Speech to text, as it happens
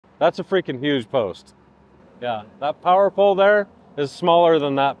That's a freaking huge post. Yeah, that power pole there is smaller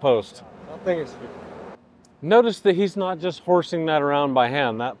than that post. That thing is. Notice that he's not just horsing that around by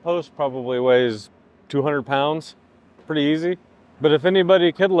hand. That post probably weighs 200 pounds, pretty easy. But if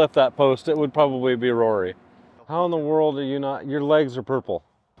anybody could lift that post, it would probably be Rory. How in the world are you not, your legs are purple?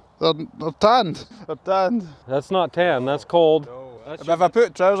 They're tanned. They're tanned. That's not tan, that's cold. If I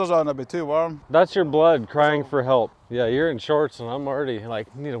put trousers on, it'd be too warm. That's your blood crying for help. Yeah, you're in shorts and I'm already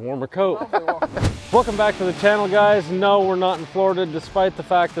like, need a warmer coat. Welcome back to the channel, guys. No, we're not in Florida, despite the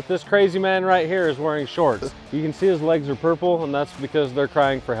fact that this crazy man right here is wearing shorts. You can see his legs are purple, and that's because they're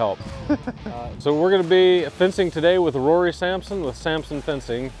crying for help. So we're gonna be fencing today with Rory Sampson with Sampson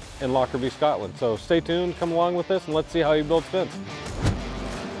Fencing in Lockerbie, Scotland. So stay tuned, come along with us, and let's see how he builds fence.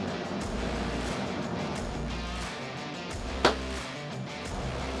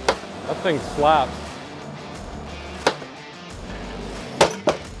 That thing slaps.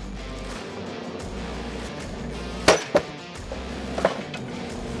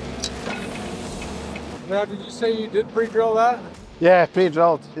 Now, did you say you did pre-drill that? Yeah,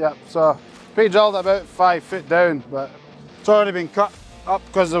 pre-drilled. Yeah, so pre-drilled about 5 foot down, but it's already been cut up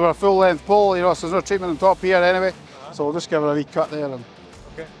because they were a full-length pole, you know, so there's no treatment on top here anyway. So we'll just give it a wee cut there. And...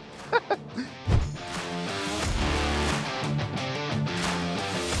 Okay.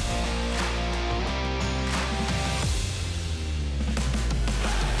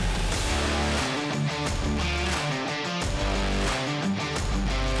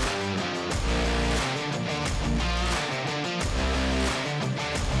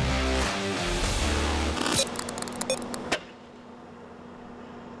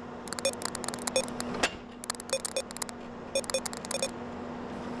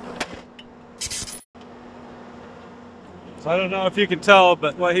 So I don't know if you can tell,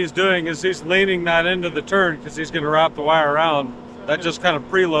 but what he's doing is he's leaning that into the turn because he's going to wrap the wire around. That just kind of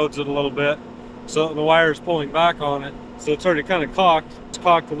preloads it a little bit, so the wire is pulling back on it. So it's already kind of cocked. It's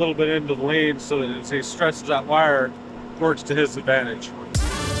cocked a little bit into the lean, so that as he stretches that wire, it works to his advantage.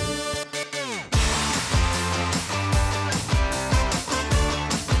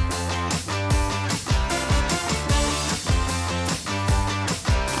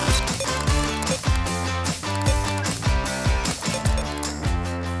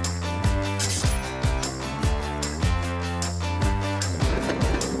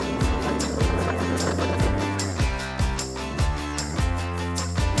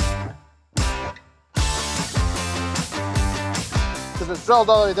 It's drilled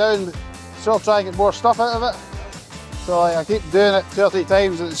all the way down, but still trying to get more stuff out of it. So I keep doing it 2 or 3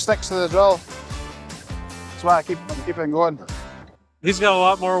 times and it sticks to the drill. That's why I'm keeping going. He's got a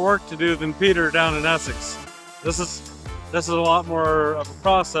lot more work to do than Peter down in Essex. This is a lot more of a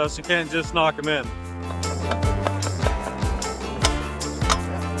process. You can't just knock him in.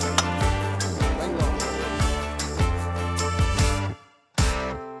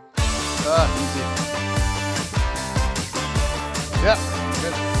 Easy. Yep,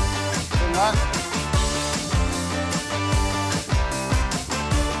 good. Doing that.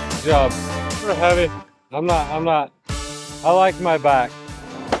 Good job. We're heavy. I'm not. I like my back.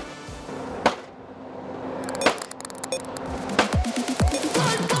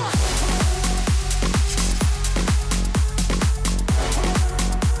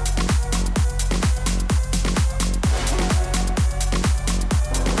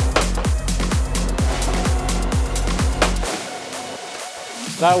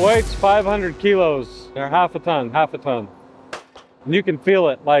 That weight's 500 kilos, or half a ton. And you can feel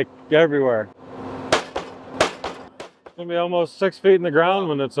it like everywhere. It's gonna be almost 6 feet in the ground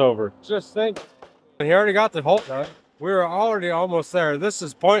when it's over. Just think, he already got the hole done. We were already almost there. This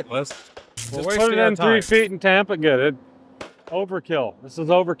is pointless. Just put it in 3 feet and tamp it good. Overkill. This is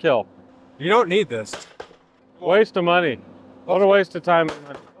overkill. You don't need this. Waste of money. What a waste of time.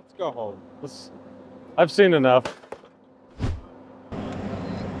 Let's go home. I've seen enough.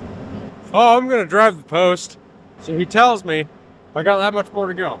 Oh, I'm gonna drive the post. So he tells me I got that much more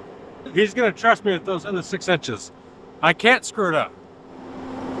to go. He's gonna trust me with those other 6 inches. I can't screw it up.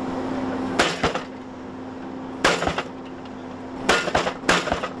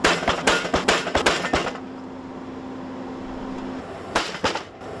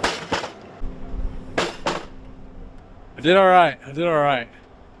 I did all right.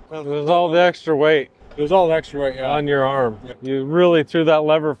 It was all the extra weight. It was all the extra weight, yeah. On your arm. Yeah. You really threw that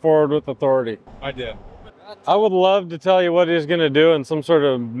lever forward with authority. I did. I would love to tell you what he's going to do in some sort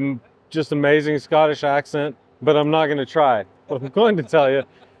of just amazing Scottish accent, but I'm not going to try. What I'm going to tell you,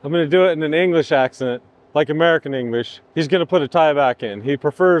 I'm going to do it in an English accent, like American English. He's going to put a tie back in. He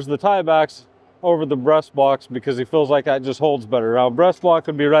prefers the tie backs over the breast blocks because he feels like that just holds better. Now, breast block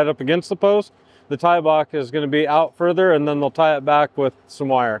would be right up against the post. The tie block is going to be out further, and then they'll tie it back with some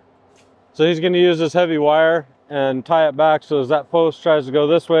wire. So he's going to use this heavy wire and tie it back, so as that post tries to go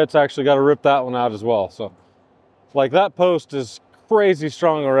this way, it's actually got to rip that one out as well. So like that post is crazy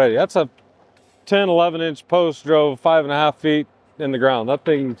strong already. That's a 10, 11 inch post, drove 5.5 feet in the ground. That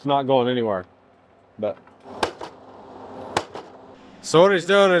thing's not going anywhere. But So what he's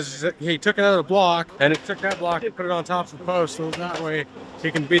doing is he took another block and he took that block and put it on top of the post, so that way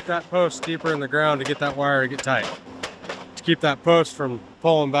he can beat that post deeper in the ground to get that wire to get tight, to keep that post from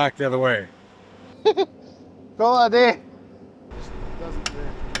pulling back the other way. Call it a day. Doesn't do.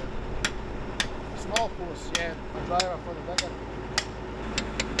 Small posts, yeah. Driver for the bigger.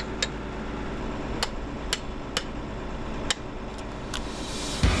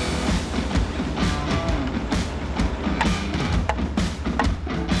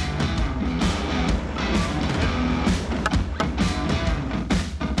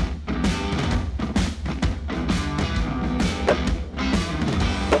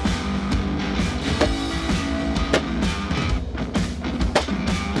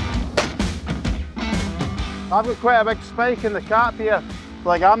 I've got quite a big spike in the cap here.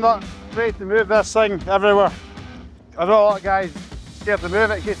 Like, I'm not afraid to move this thing everywhere. I know a lot of guys scared to move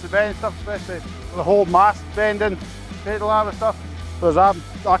it in case of bend stuff, especially the whole mast bending, pedal arm and stuff. Whereas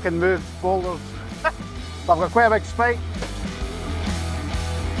I can move boulders. But I've got quite a big spike.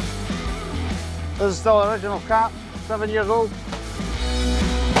 This is still original cap, 7 years old.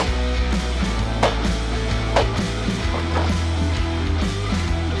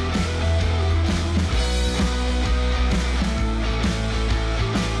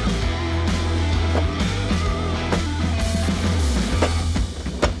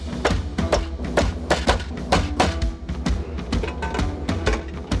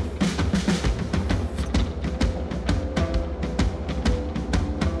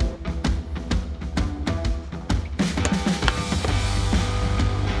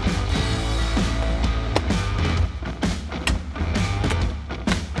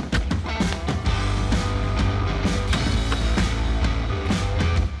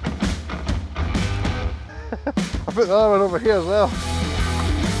 I put the other one over here as well.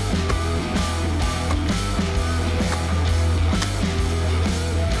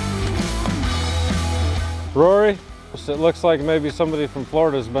 Rory, it looks like maybe somebody from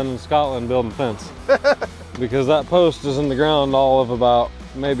Florida's been in Scotland building fence. Because that post is in the ground all of about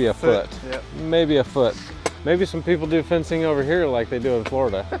maybe a foot. Yep. Maybe a foot. Maybe some people do fencing over here like they do in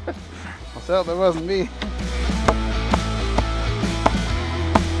Florida. I said it wasn't me.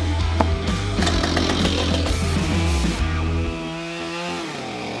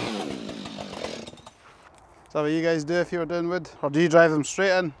 Is that what you guys do if you were doing wood? Or do you drive them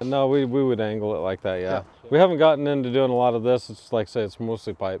straight in? No, we would angle it like that, yeah. We haven't gotten into doing a lot of this. It's like I say, it's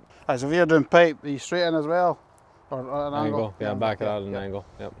mostly pipe. Right, so if you're doing pipe, are you straight in as well? Or an angle? Yeah, back it out at an angle,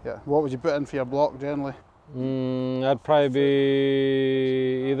 yep. Yeah. What would you put in for your block generally? That'd probably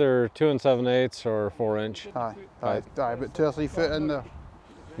be either 2 7/8 or 4 inch. Aye, about 2 or 3 foot in there.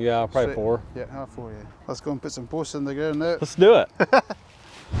 Yeah, probably Straight. 4. Yeah, 4, yeah. Let's go and put some posts in the ground now. Let's do it.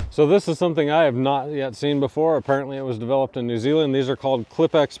 So this is something I have not yet seen before. Apparently it was developed in New Zealand. These are called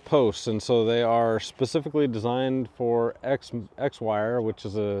Clip-X posts, and so they are specifically designed for X wire, which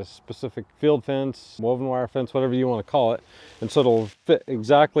is a specific field fence, woven wire fence, whatever you want to call it. And so it'll fit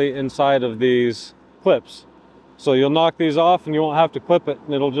exactly inside of these clips. So you'll knock these off and you won't have to clip it,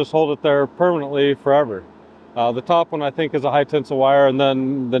 and it'll just hold it there permanently forever. The top one I think is a high tensile wire, and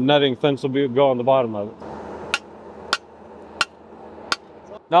then the netting fence will go on the bottom of it.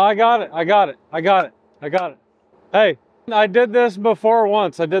 No, I got it. Hey, I did this before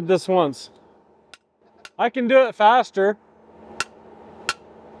once. I did this once. I can do it faster.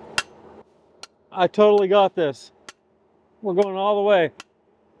 I totally got this. We're going all the way.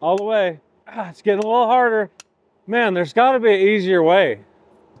 All the way. It's getting a little harder. Man, there's got to be an easier way.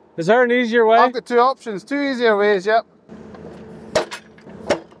 Is there an easier way? I've got 2 options, 2 easier ways, yep.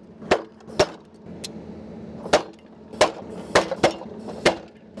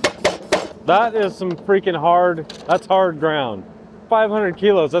 That is some freaking hard, that's hard ground. 500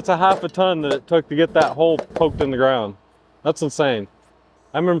 kilos, that's a half a ton that it took to get that hole poked in the ground. That's insane.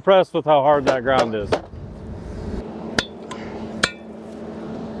 I'm impressed with how hard that ground is.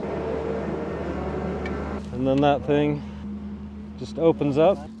 And then that thing just opens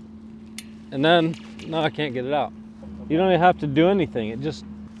up. And then, no, I can't get it out. You don't even have to do anything. It's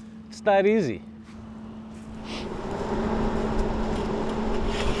that easy.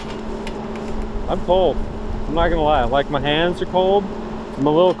 I'm cold. I'm not gonna lie. Like, my hands are cold. I'm a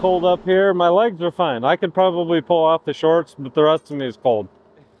little cold up here. My legs are fine. I could probably pull off the shorts, but the rest of me is cold.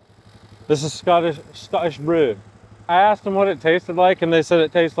 This is Scottish brew. I asked them what it tasted like, and they said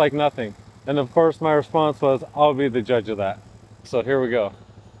it tastes like nothing. And of course, my response was, I'll be the judge of that. So here we go.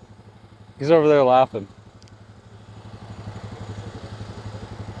 He's over there laughing.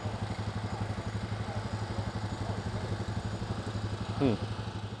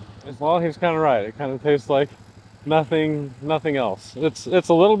 Well, he's kind of right. It kind of tastes like nothing else. It's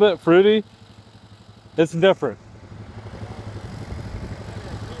a little bit fruity. It's different.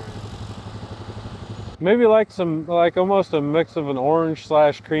 Maybe like almost a mix of an orange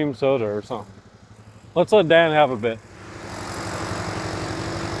 / cream soda or something. Let's let Dan have a bit.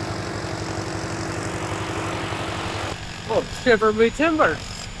 Oh, shiver me timbers.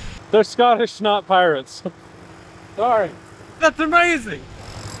 They're Scottish snot pirates. Sorry. That's amazing.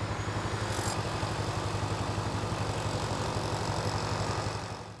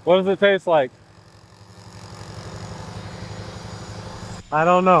 What does it taste like? I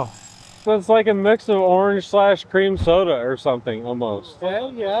don't know. It's like a mix of orange / cream soda or something almost.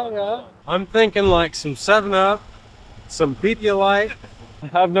 Yeah. I'm thinking like some 7-Up, some Pedialyte.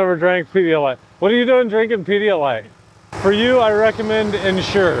 I've never drank Pedialyte. What are you doing drinking Pedialyte? For you, I recommend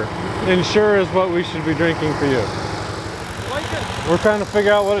Ensure. Ensure is what we should be drinking for you. Like it. We're trying to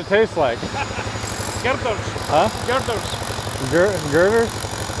figure out what it tastes like. Girders. Huh? Girders. Girders?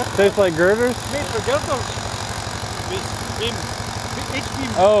 Tastes like girders? Meat for girders. Meat.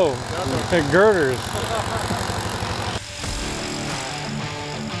 Oh, girders.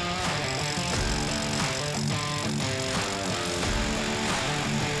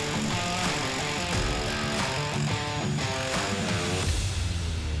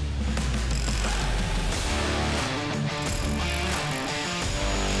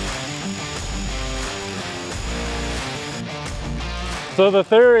 So the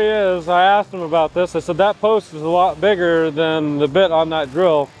theory is, I asked him about this, I said that post is a lot bigger than the bit on that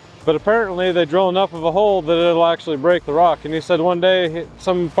drill, but apparently they drill enough of a hole that it'll actually break the rock. And he said one day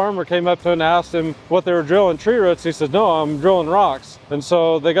some farmer came up to him and asked him what they were drilling, tree roots. He said, no, I'm drilling rocks. And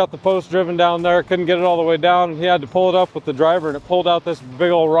so they got the post driven down there, couldn't get it all the way down, and he had to pull it up with the driver, and it pulled out this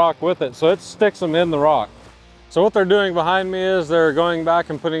big old rock with it. So it sticks them in the rock. So what they're doing behind me is they're going back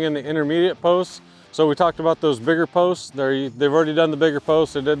and putting in the intermediate posts. So we talked about those bigger posts. They've already done the bigger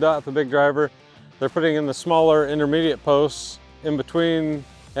posts. They did that with the big driver. They're putting in the smaller intermediate posts in between,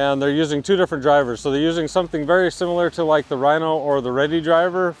 and they're using 2 different drivers. So they're using something very similar to like the Rhino or the Ready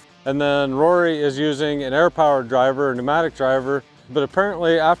driver. And then Rory is using an air-powered driver, a pneumatic driver. But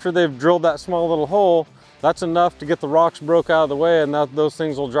apparently after they've drilled that small little hole, that's enough to get the rocks broke out of the way, and those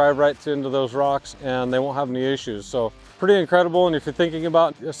things will drive right into those rocks and they won't have any issues. So pretty incredible. And if you're thinking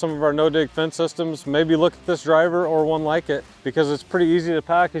about some of our no-dig fence systems, maybe look at this driver or one like it, because it's pretty easy to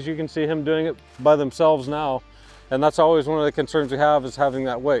pack, as you can see him doing it by themselves now. And that's always one of the concerns we have, is having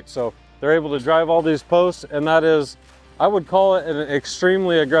that weight. So they're able to drive all these posts, and that is, I would call it an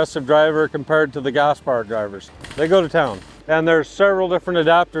extremely aggressive driver compared to the gas-powered drivers. They go to town. And there's several different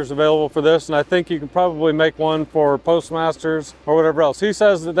adapters available for this, and I think you can probably make one for Postmasters or whatever else. He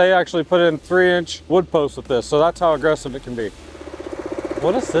says that they actually put in 3-inch wood posts with this, so that's how aggressive it can be.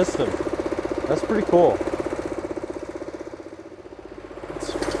 What a system. That's pretty cool.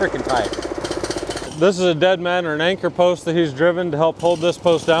 It's freaking tight. This is a dead man or an anchor post that he's driven to help hold this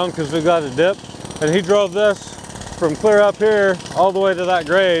post down, because we've got a dip. And he drove this from clear up here all the way to that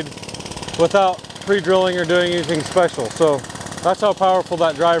grade without pre-drilling or doing anything special. So that's how powerful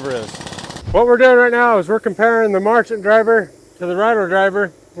that driver is. What we're doing right now is we're comparing the Marchant driver to the Rhino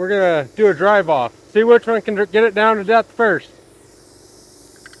driver. We're gonna do a drive off. See which one can get it down to depth first.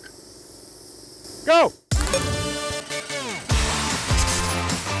 Go!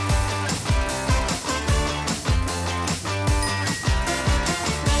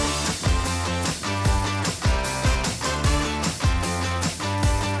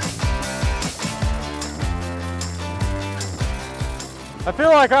 I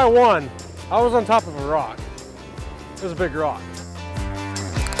feel like I won. I was on top of a rock. It was a big rock.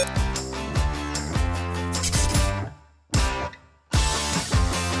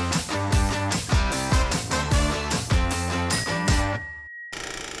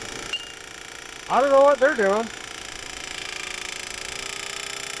 I don't know what they're doing.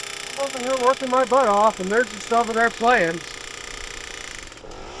 I'm over here working my butt off, and they're just over there playing.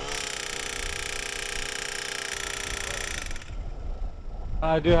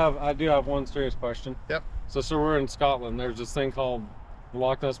 I do have one serious question. Yep. So we're in Scotland. There's this thing called the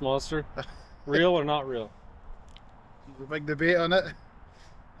Loch Ness Monster. Real or not real? There's a big debate on it.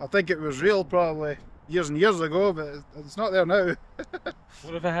 I think it was real, probably. years and years ago, but it's not there now.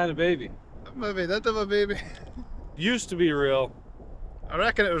 What if I had a baby? Maybe did have a baby. Used to be real. I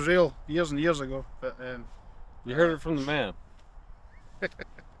reckon it was real years and years ago, but You heard it from the man.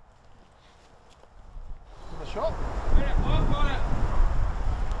 the shop.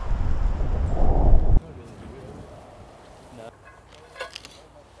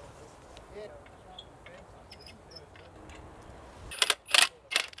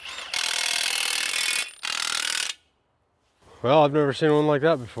 Well, I've never seen one like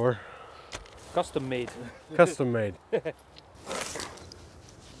that before. Custom made. Custom made.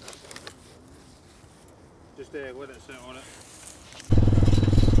 Just let it sit on it.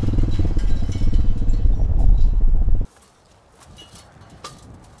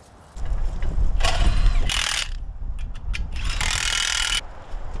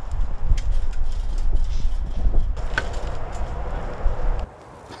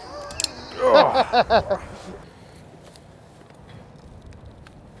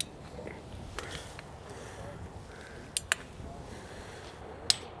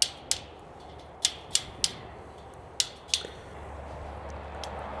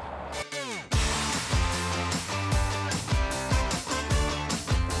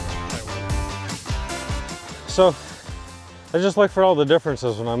 So I just look for all the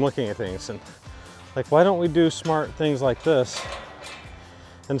differences when I'm looking at things, and like, why don't we do smart things like this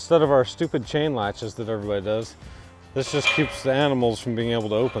instead of our stupid chain latches that everybody does? This just keeps the animals from being able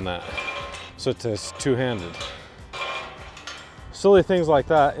to open that, so it's two-handed. Silly things like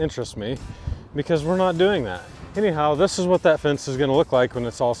that interest me because we're not doing that. Anyhow, this is what that fence is going to look like when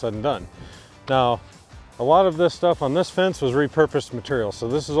it's all said and done. Now, a lot of this stuff on this fence was repurposed material. So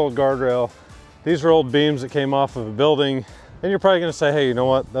this is old guardrail. These are old beams that came off of a building. And you're probably gonna say, hey, you know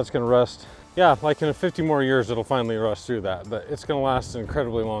what? That's gonna rust. Yeah, like in 50 more years, it'll finally rust through that, but it's gonna last an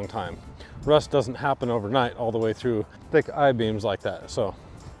incredibly long time. Rust doesn't happen overnight all the way through thick I-beams like that. So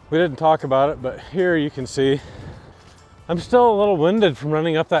we didn't talk about it, but here you can see, I'm still a little winded from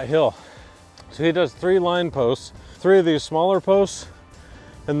running up that hill. So he does 3 line posts, 3 of these smaller posts,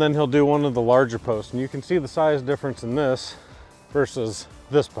 and then he'll do 1 of the larger posts. And you can see the size difference in this versus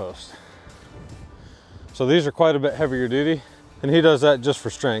this post. So these are quite a bit heavier duty, and he does that just for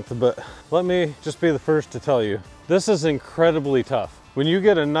strength. But let me just be the first to tell you, this is incredibly tough. When you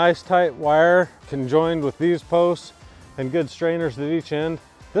get a nice tight wire conjoined with these posts and good strainers at each end,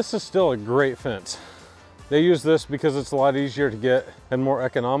 this is still a great fence. They use this because it's a lot easier to get and more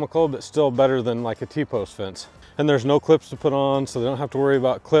economical, but still better than like a T-post fence. And there's no clips to put on, so they don't have to worry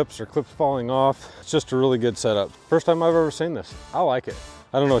about clips or clips falling off. It's just a really good setup. First time I've ever seen this. I like it.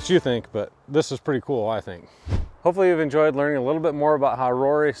 I don't know what you think, but this is pretty cool, I think. Hopefully you've enjoyed learning a little bit more about how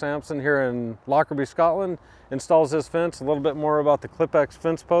Rory Sampson here in Lockerbie, Scotland installs his fence, a little bit more about the Clip-X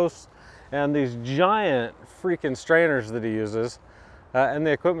fence posts and these giant freaking strainers that he uses and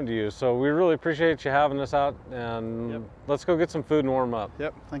the equipment to use. So we really appreciate you having us out, and let's go get some food and warm up.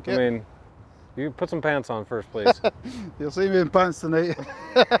 Yep, thank you. I mean, you put some pants on first, please. You'll see me in pants tonight.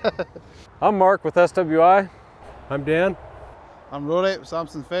 I'm Mark with SWI. I'm Dan. I'm Rory with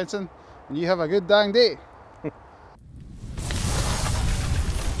Sampson Fencing, and you have a good dang day.